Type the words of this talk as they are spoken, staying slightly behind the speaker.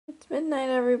Midnight,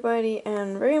 everybody,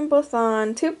 and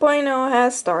Rainbowthon 2.0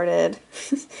 has started.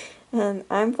 And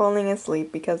I'm falling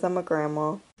asleep because I'm a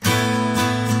grandma.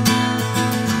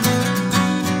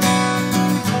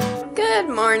 Good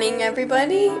morning,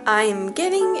 everybody. I'm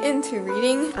getting into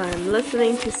reading. I'm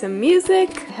listening to some music,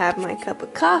 I have my cup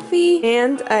of coffee,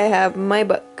 and I have my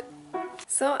book.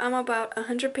 So I'm about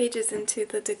 100 pages into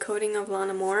the Decoding of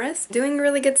Lana Morris. Doing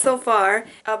really good so far.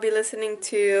 I'll be listening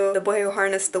to The Boy Who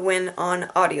Harnessed the Wind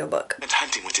on audiobook. And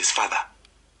hunting with his father.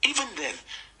 Even then,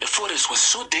 the forest was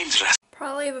so dangerous.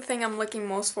 Probably the thing I'm looking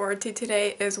most forward to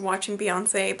today is watching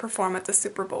Beyonce perform at the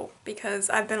Super Bowl, because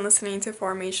I've been listening to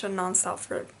Formation nonstop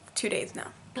for 2 days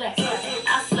now.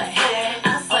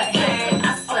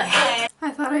 I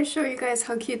thought I'd show you guys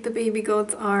how cute the baby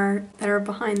goats are that are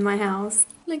behind my house.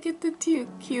 Look at the two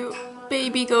cute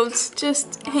baby goats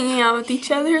just hanging out with each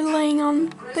other, laying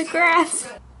on the grass.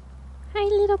 Hi,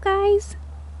 little guys.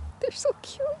 They're so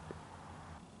cute.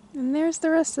 And there's the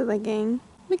rest of the gang.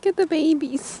 Look at the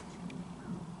babies.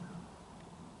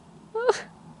 Oh,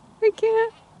 I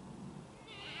can't.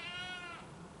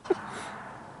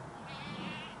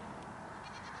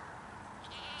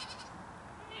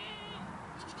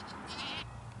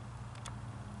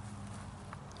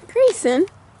 Grayson?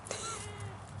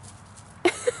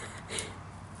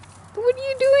 What are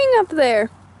you doing up there?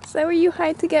 Is that where you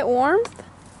hide to get warmth?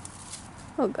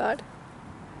 Oh God.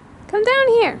 Come down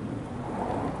here.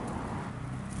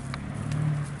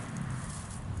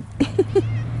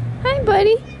 Hi,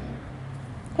 buddy.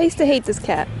 I used to hate this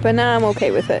cat, but now I'm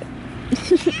okay with it.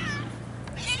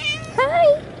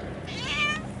 Hi.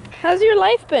 How's your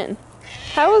life been?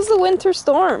 How was the winter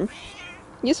storm?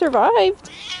 You survived.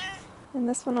 And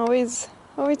this one always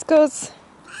goes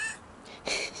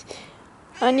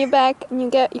on your back and you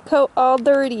get your coat all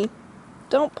dirty.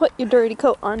 Don't put your dirty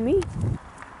coat on me.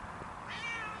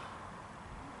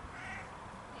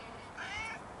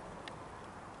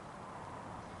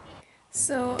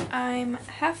 So I'm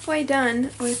halfway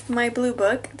done with my blue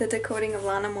book, The Decoding of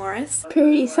Lana Morris.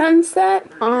 Pretty sunset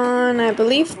on, I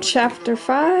believe, chapter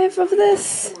 5 of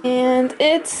this. And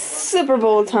it's Super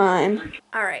Bowl time.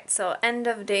 Alright, so end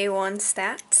of day 1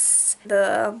 stats.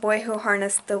 The Boy Who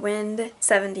Harnessed the Wind,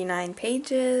 79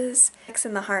 pages. Sex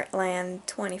in the Heartland,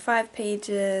 25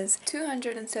 pages.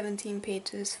 217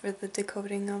 pages for The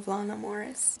Decoding of Lana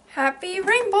Morris. Happy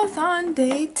Rainbowthon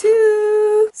Day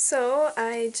 2! So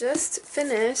I just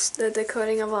finished The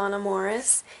Decoding of Lana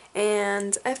Morris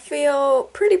and I feel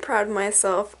pretty proud of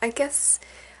myself. I guess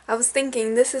I was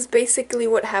thinking this is basically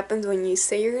what happens when you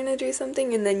say you're gonna do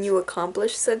something and then you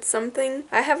accomplish said something.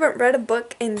 I haven't read a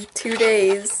book in 2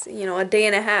 days, you know, a day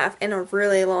and a half, in a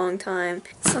really long time.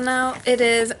 So now it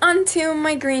is onto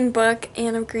my green book,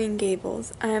 Anne of Green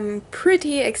Gables. I'm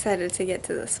pretty excited to get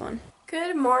to this one.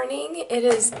 Good morning, it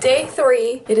is day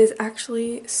 3. It is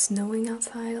actually snowing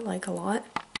outside, like a lot.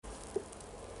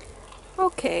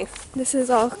 Okay, this is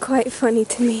all quite funny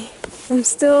to me. I'm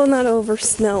still not over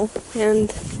snow,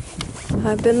 and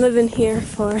I've been living here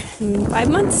for 5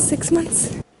 months, 6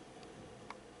 months.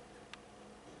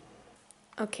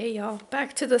 Okay, y'all,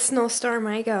 back to the snowstorm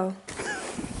I go.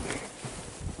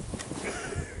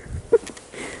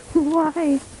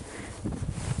 Why?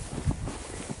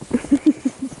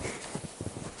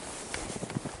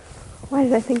 Why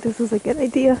did I think this was a good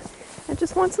idea? I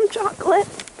just want some chocolate.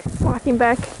 Walking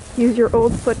back, use your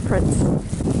old footprints.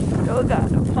 Oh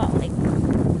God, I'm falling.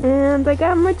 And I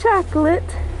got my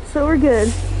chocolate, so we're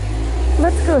good.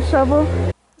 Let's go, shovel.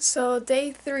 So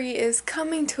day 3 is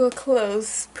coming to a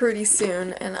close pretty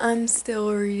soon, and I'm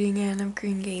still reading Anne of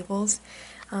Green Gables.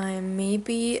 I'm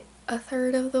maybe a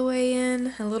third of the way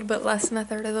in, a little bit less than a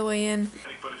third of the way in.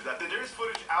 There is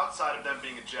footage outside of them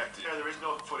being ejected. There is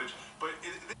no footage, but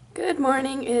Good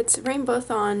morning, it's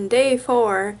Rainbowthon Day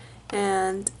 4,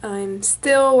 and I'm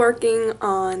still working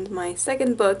on my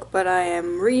second book, but I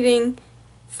am reading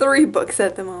 3 books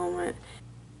at the moment.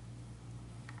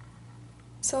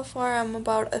 So far I'm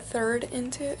about a third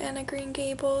into Anne of Green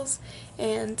Gables,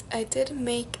 and I did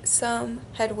make some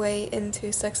headway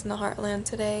into Sex in the Heartland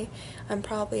today. I'm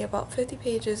probably about 50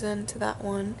 pages into that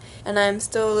one, and I'm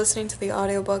still listening to the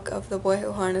audiobook of The Boy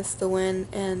Who Harnessed the Wind,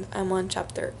 and I'm on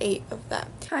chapter 8 of that.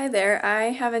 Hi there,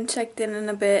 I haven't checked in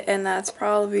a bit, and that's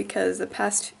probably because the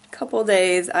past couple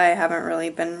days I haven't really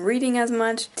been reading as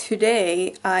much.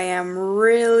 Today I am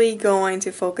really going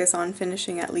to focus on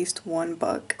finishing at least 1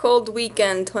 book. Cold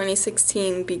Weekend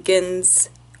 2016 begins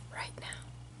right now.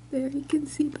 There, you can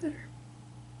see better.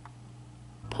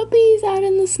 Puppies out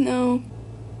in the snow.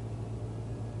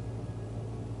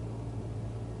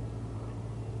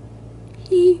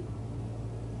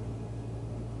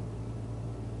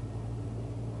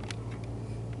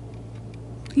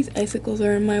 These icicles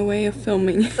are in my way of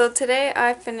filming. So today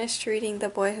I finished reading The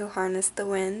Boy Who Harnessed the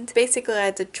Wind. Basically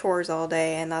I did chores all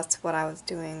day and that's what I was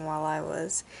doing while I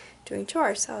was doing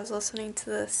chores. So I was listening to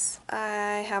this.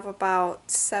 I have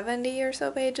about 70 or so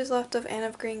pages left of Anne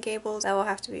of Green Gables. That will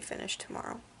have to be finished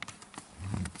tomorrow.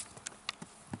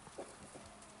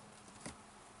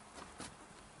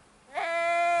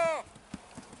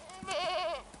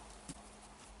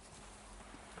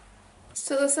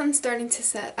 So the sun's starting to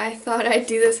set. I thought I'd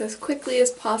do this as quickly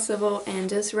as possible and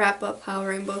just wrap up how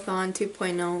Rainbowthon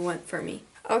 2.0 went for me.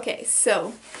 Okay,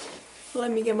 so let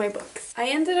me get my books. I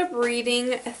ended up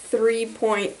reading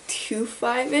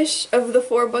 3.25-ish of the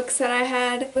 4 books that I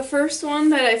had. The first one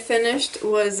that I finished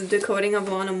was Decoding of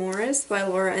Lana by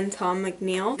Laura and Tom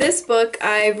McNeal. This book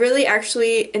I really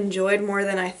actually enjoyed more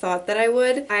than I thought that I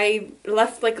would. I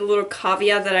left like a little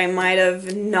caveat that I might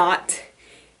have not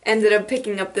ended up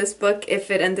picking up this book if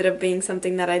it ended up being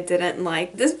something that I didn't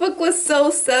like. This book was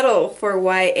so subtle for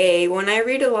YA. When I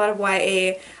read a lot of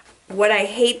YA, what I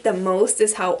hate the most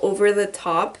is how over the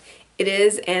top it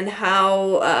is and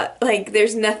how like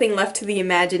there's nothing left to the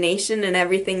imagination and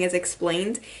everything is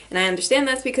explained. And I understand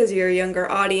that's because you're a younger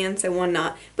audience and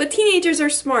whatnot, but teenagers are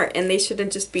smart and they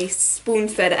shouldn't just be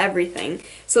spoon-fed everything.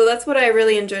 So that's what I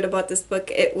really enjoyed about this book.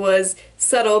 It was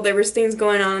subtle, there was things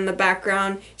going on in the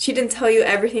background. She didn't tell you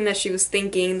everything that she was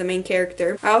thinking, the main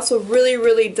character. I also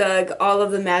really dug all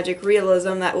of the magic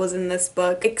realism that was in this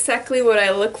book. Exactly what I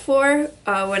look for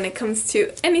when it comes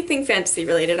to anything fantasy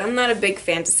related. I'm not a big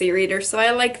fantasy reader, so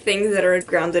I like things that are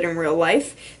grounded in real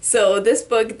life. So this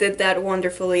book did that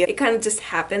wonderfully. It kind of just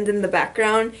happened in the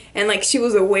background and like she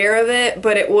was aware of it,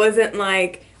 but it wasn't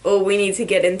like, oh, we need to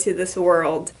get into this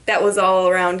world. That was all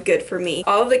around good for me.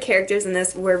 All of the characters in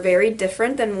this were very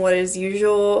different than what is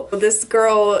usual. This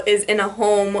girl is in a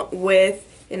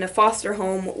foster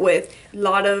home with a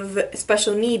lot of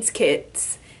special needs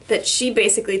kids that she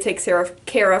basically takes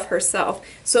care of herself.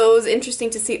 So it was interesting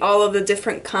to see all of the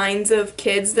different kinds of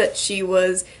kids that she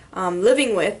was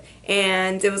living with,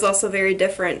 and it was also very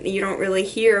different. You don't really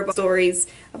hear about stories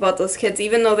about those kids,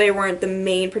 even though they weren't the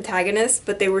main protagonists,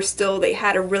 but they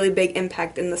had a really big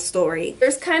impact in the story.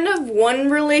 There's kind of one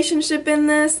relationship in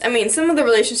this. I mean, some of the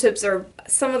relationships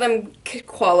some of them could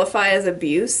qualify as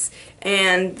abuse,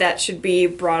 and that should be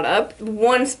brought up.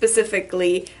 One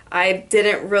specifically I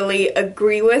didn't really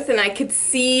agree with, and I could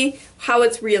see how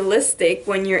it's realistic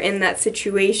when you're in that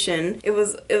situation. It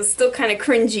was still kind of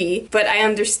cringy, but I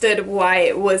understood why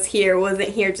it was here. It wasn't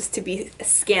here just to be a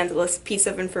scandalous piece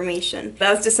of information.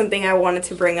 That was just something I wanted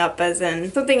to bring up as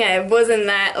in something I wasn't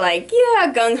that like,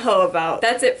 yeah, gung-ho about.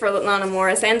 That's it for Lana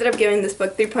Morris. I ended up giving this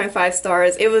book 3.5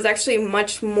 stars. It was actually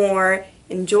much more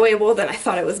enjoyable than I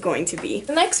thought it was going to be.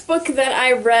 The next book that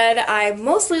I read, I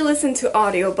mostly listened to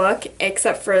audiobook,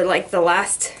 except for like the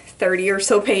last 30 or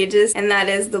so pages, and that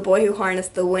is The Boy Who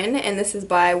Harnessed the Wind, and this is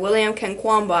by William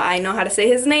Kamkwamba. I know how to say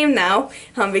his name now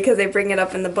because they bring it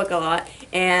up in the book a lot,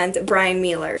 and Bryan.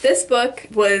 This book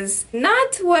was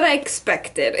not what I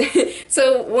expected.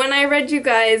 So when I read you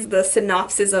guys the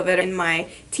synopsis of it in my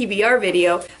TBR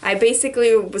video, I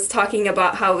basically was talking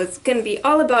about how it's going to be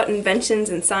all about inventions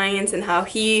and science and how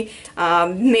he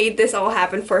made this all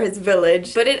happen for his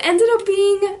village, but it ended up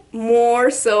being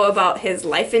more so about his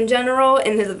life in general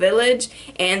in his village,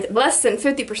 and less than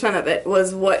 50% of it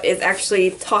was what is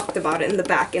actually talked about in the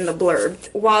back in the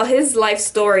blurb. While his life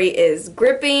story is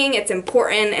gripping, it's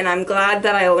important, and I'm glad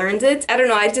that I learned it, I don't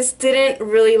know, I just didn't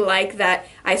really like that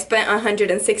I spent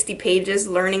 160 pages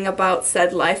learning about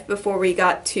said life before we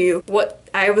got to what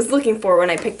I was looking for when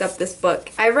I picked up this book.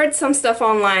 I read some stuff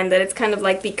online that it's kind of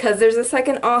like, because there's a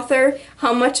second author,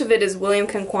 how much of it is William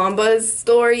Kamkwamba's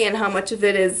story and how much of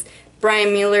it is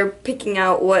Bryan picking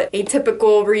out what a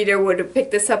typical reader would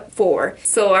pick this up for.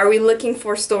 So are we looking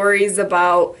for stories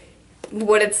about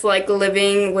what it's like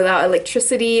living without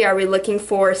electricity? Are we looking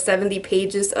for 70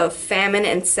 pages of famine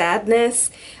and sadness?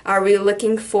 Are we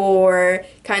looking for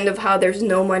kind of how there's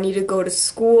no money to go to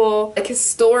school? Like, his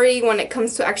story when it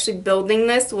comes to actually building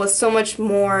this was so much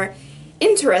more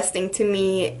interesting to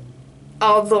me,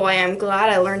 although I am glad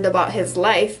I learned about his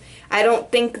life. I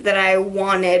don't think that I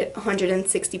wanted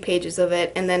 160 pages of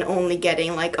it and then only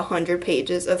getting like 100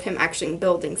 pages of him actually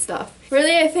building stuff.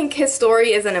 Really, I think his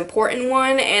story is an important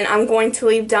one, and I'm going to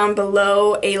leave down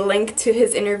below a link to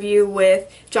his interview with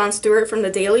Jon Stewart from The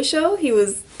Daily Show. He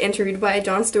was interviewed by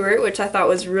Jon Stewart, which I thought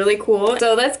was really cool.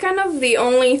 So that's kind of the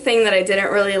only thing that I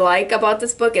didn't really like about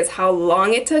this book, is how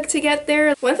long it took to get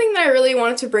there. One thing that I really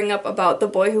wanted to bring up about The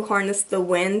Boy Who Harnessed the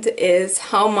Wind is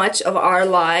how much of our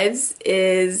lives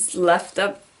is left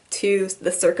up to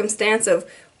the circumstance of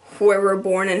where we're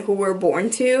born and who we're born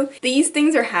to. These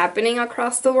things are happening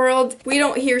across the world. We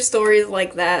don't hear stories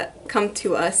like that come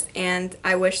to us, and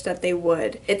I wish that they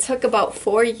would. It took about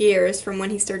 4 years from when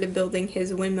he started building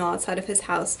his windmill outside of his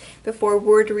house before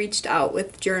word reached out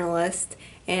with journalists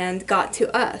and got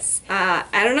to us. I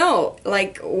don't know,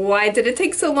 like, why did it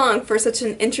take so long for such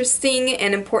an interesting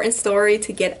and important story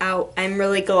to get out? I'm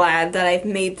really glad that I've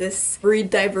made this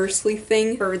read diversely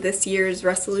thing for this year's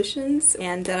resolutions,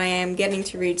 and that I am getting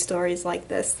to read stories like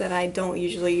this that I don't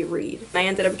usually read. I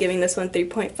ended up giving this one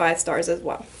 3.5 stars as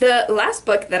well. The last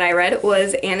book that I read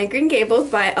was Anne of Green Gables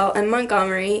by L.M.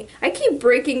 Montgomery. I keep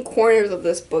breaking corners of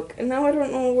this book, and now I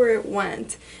don't know where it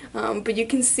went. But you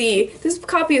can see, this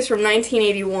copy is from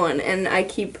 1981, and I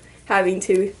keep having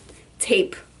to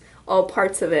tape all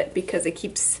parts of it because it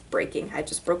keeps breaking. I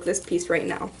just broke this piece right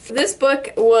now. This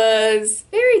book was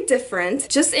very different.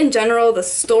 Just in general, the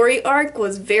story arc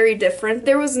was very different.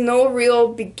 There was no real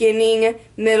beginning,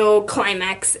 middle,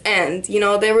 climax, end. You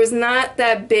know, there was not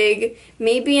that big,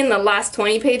 maybe in the last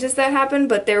 20 pages that happened,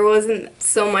 but there wasn't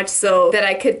so much so that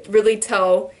I could really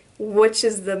tell which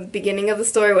is the beginning of the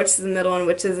story, which is the middle, and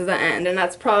which is the end. And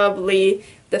that's probably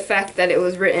the fact that it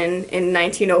was written in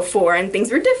 1904 and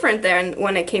things were different then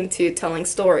when it came to telling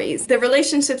stories. The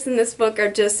relationships in this book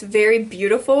are just very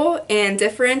beautiful and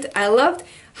different. I loved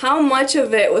how much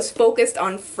of it was focused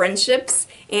on friendships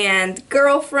and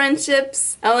girl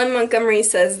friendships. Ellen Montgomery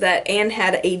says that Anne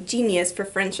had a genius for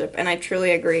friendship, and I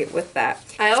truly agree with that.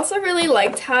 I also really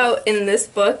liked how in this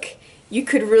book you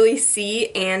could really see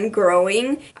Anne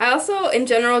growing. I also, in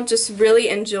general, just really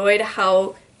enjoyed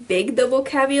how big the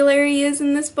vocabulary is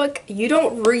in this book. You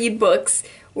don't read books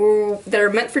that are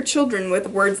meant for children with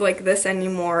words like this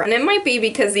anymore. And it might be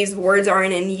because these words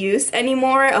aren't in use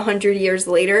anymore 100 years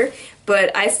later,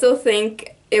 but I still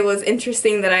think it was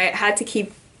interesting that I had to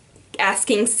keep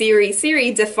asking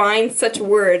Siri, define such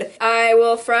word. I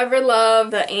will forever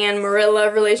love the Anne Marilla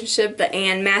relationship, the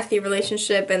Anne Matthew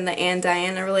relationship, and the Anne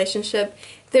Diana relationship.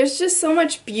 There's just so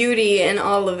much beauty in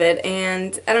all of it,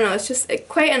 and I don't know, it's just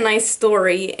quite a nice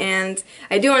story, and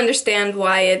I do understand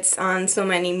why it's on so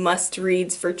many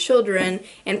must-reads for children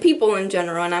and people in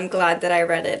general, and I'm glad that I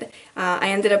read it. I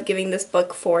ended up giving this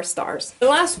book 4 stars. The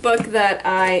last book that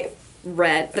I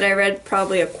read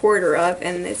probably a quarter of,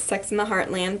 and it's Sex in the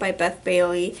Heartland by Beth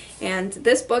Bailey. And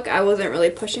this book I wasn't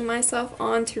really pushing myself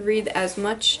on to read as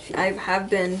much. I have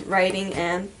been writing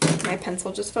and my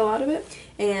pencil just fell out of it,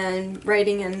 and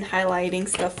writing and highlighting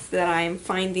stuff that I'm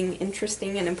finding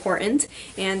interesting and important,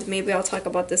 and maybe I'll talk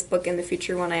about this book in the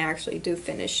future when I actually do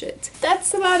finish it.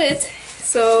 That's about it.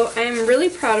 So I'm really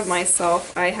proud of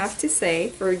myself, I have to say,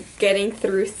 for getting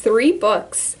through 3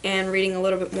 books and reading a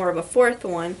little bit more of a 4th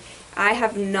one. I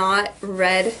have not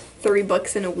read 3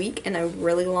 books in a week in a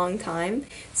really long time,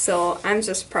 so I'm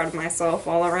just proud of myself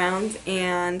all around,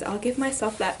 and I'll give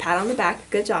myself that pat on the back.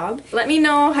 Good job. Let me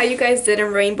know how you guys did in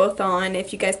Rainbowthon,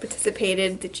 if you guys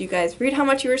participated. Did you guys read how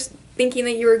much you were thinking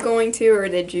that you were going to, or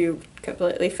did you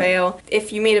completely fail?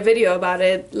 If you made a video about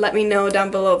it, let me know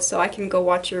down below so I can go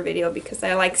watch your video, because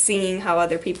I like seeing how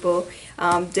other people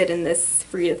did in this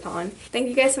read-a-thon. Thank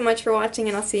you guys so much for watching,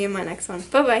 and I'll see you in my next one.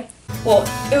 Bye-bye. Well,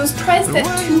 it was priced at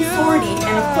 $2.40,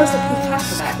 and of course I paid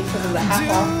half of that because of the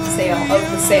half-off sale of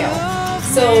the sale.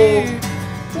 So,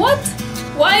 what?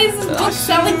 Why is this book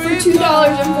selling for $2.40?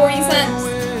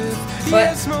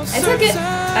 But I took it,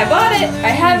 I bought it, I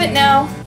have it now.